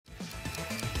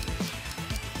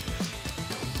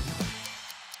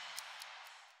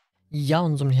Ja,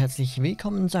 und somit herzlich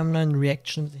willkommen zu einem neuen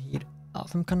Reaction hier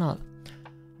auf dem Kanal.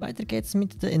 Weiter geht's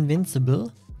mit der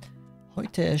Invincible.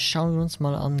 Heute schauen wir uns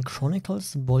mal an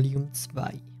Chronicles Volume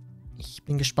 2. Ich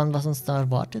bin gespannt, was uns da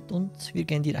erwartet, und wir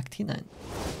gehen direkt hinein.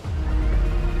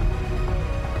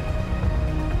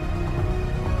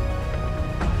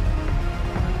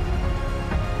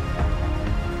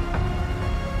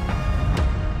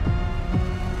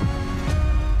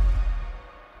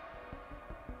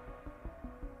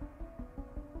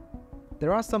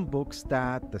 There are some books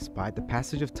that, despite the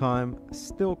passage of time,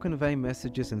 still convey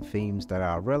messages and themes that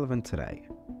are relevant today.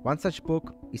 One such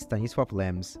book is Stanisław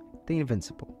Lem's The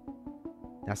Invincible.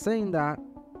 Now, saying that,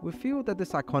 we feel that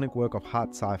this iconic work of hard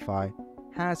sci-fi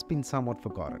has been somewhat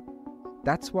forgotten.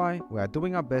 That's why we are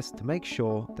doing our best to make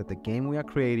sure that the game we are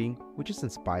creating, which is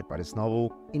inspired by this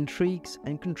novel, intrigues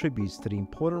and contributes to the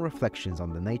important reflections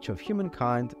on the nature of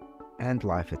humankind and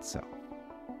life itself.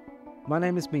 My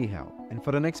name is Michal, and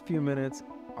for the next few minutes,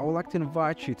 I would like to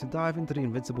invite you to dive into the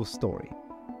Invincible story,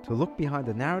 to look behind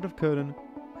the narrative curtain,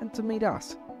 and to meet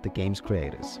us, the game's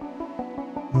creators.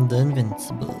 The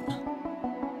Invincible.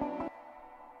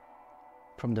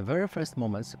 From the very first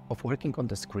moments of working on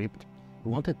the script,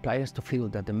 we wanted players to feel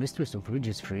that the mysteries of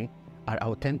Regis III are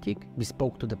authentic,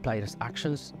 bespoke to the player's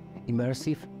actions,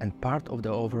 immersive and part of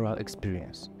the overall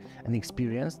experience. An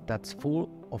experience that's full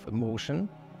of emotion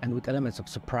and with elements of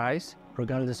surprise,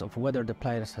 regardless of whether the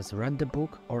player has read the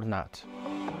book or not.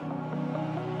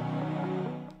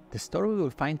 The story we will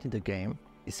find in the game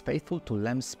is faithful to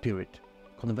Lem's spirit,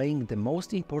 conveying the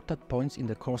most important points in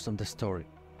the course of the story,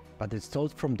 but it's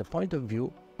told from the point of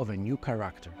view of a new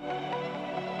character.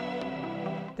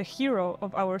 The hero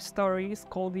of our story is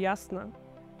called Yasna.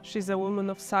 She's a woman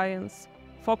of science,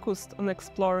 focused on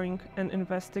exploring and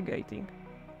investigating.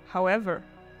 However,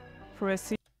 through a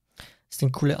Das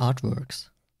sind coole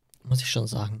Artworks, muss ich schon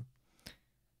sagen.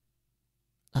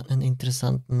 Hat einen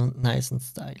interessanten und nicen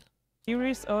Style.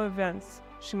 series of events,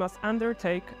 she must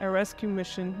undertake a rescue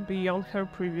mission beyond her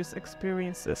previous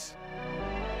experiences.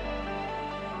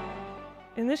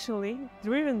 Initially,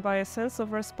 driven by a sense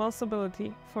of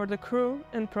responsibility for the crew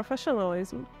and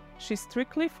professionalism, she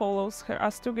strictly follows her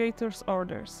astrogator's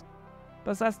orders.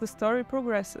 But as the story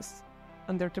progresses,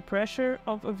 under the pressure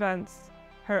of events,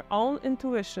 her own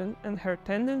intuition and her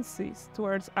tendencies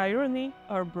towards irony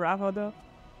or bravado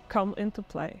come into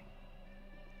play.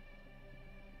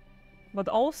 But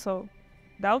also,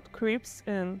 doubt creeps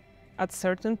in at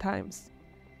certain times,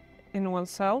 in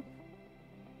oneself,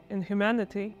 in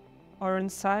humanity, or in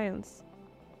science.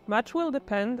 Much will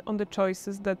depend on the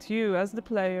choices that you as the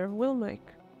player will make.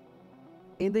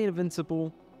 In The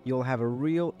Invincible, you'll have a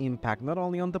real impact not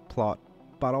only on the plot,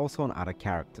 but also on other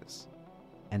characters.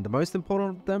 And the most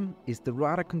important of them is the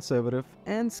rather conservative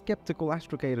and skeptical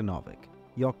astrogator Novik,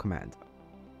 your commander.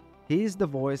 He is the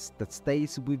voice that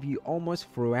stays with you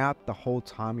almost throughout the whole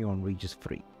time you're on Regis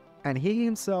III. And he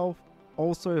himself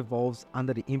also evolves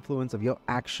under the influence of your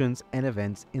actions and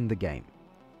events in the game.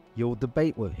 You'll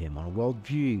debate with him on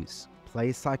worldviews, play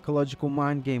a psychological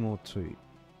mind game or two,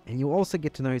 and you also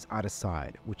get to know his other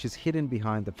side, which is hidden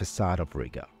behind the facade of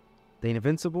rigor. The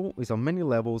Invincible is on many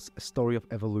levels a story of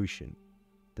evolution.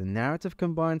 The narrative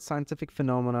combines scientific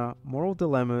phenomena, moral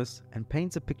dilemmas, and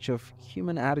paints a picture of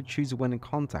human attitudes when in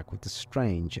contact with the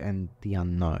strange and the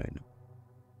unknown.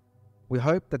 We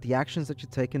hope that the actions that you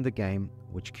take in the game,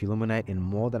 which culminate in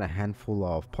more than a handful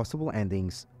of possible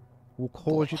endings, will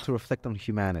cause you to reflect on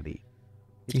humanity,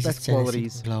 its best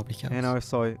qualities, and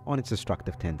also on its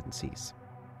destructive tendencies.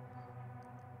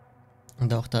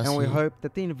 Und auch das And we hier. hope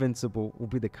that The Invincible will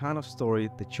be the kind of story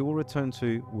that you will return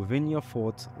to within your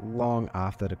thoughts long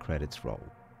after the credits roll.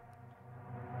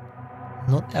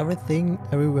 Not everything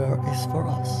everywhere is for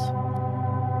us.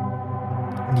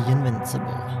 The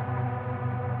Invincible.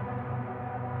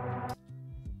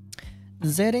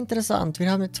 Sehr interessant.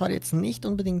 Wir haben zwar jetzt nicht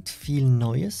unbedingt viel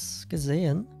Neues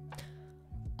gesehen,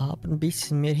 aber ein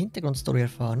bisschen mehr Hintergrundstory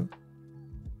erfahren.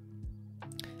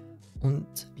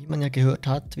 Und wie man ja gehört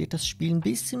hat, wird das Spiel ein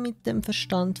bisschen mit dem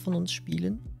Verstand von uns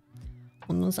spielen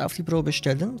und uns auf die Probe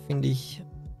stellen. Finde ich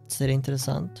sehr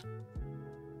interessant.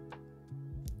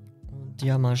 Und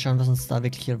ja, mal schauen, was uns da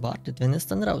wirklich erwartet, wenn es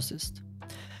dann raus ist.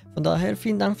 Von daher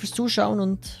vielen Dank fürs Zuschauen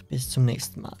und bis zum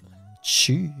nächsten Mal.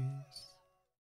 Tschüss.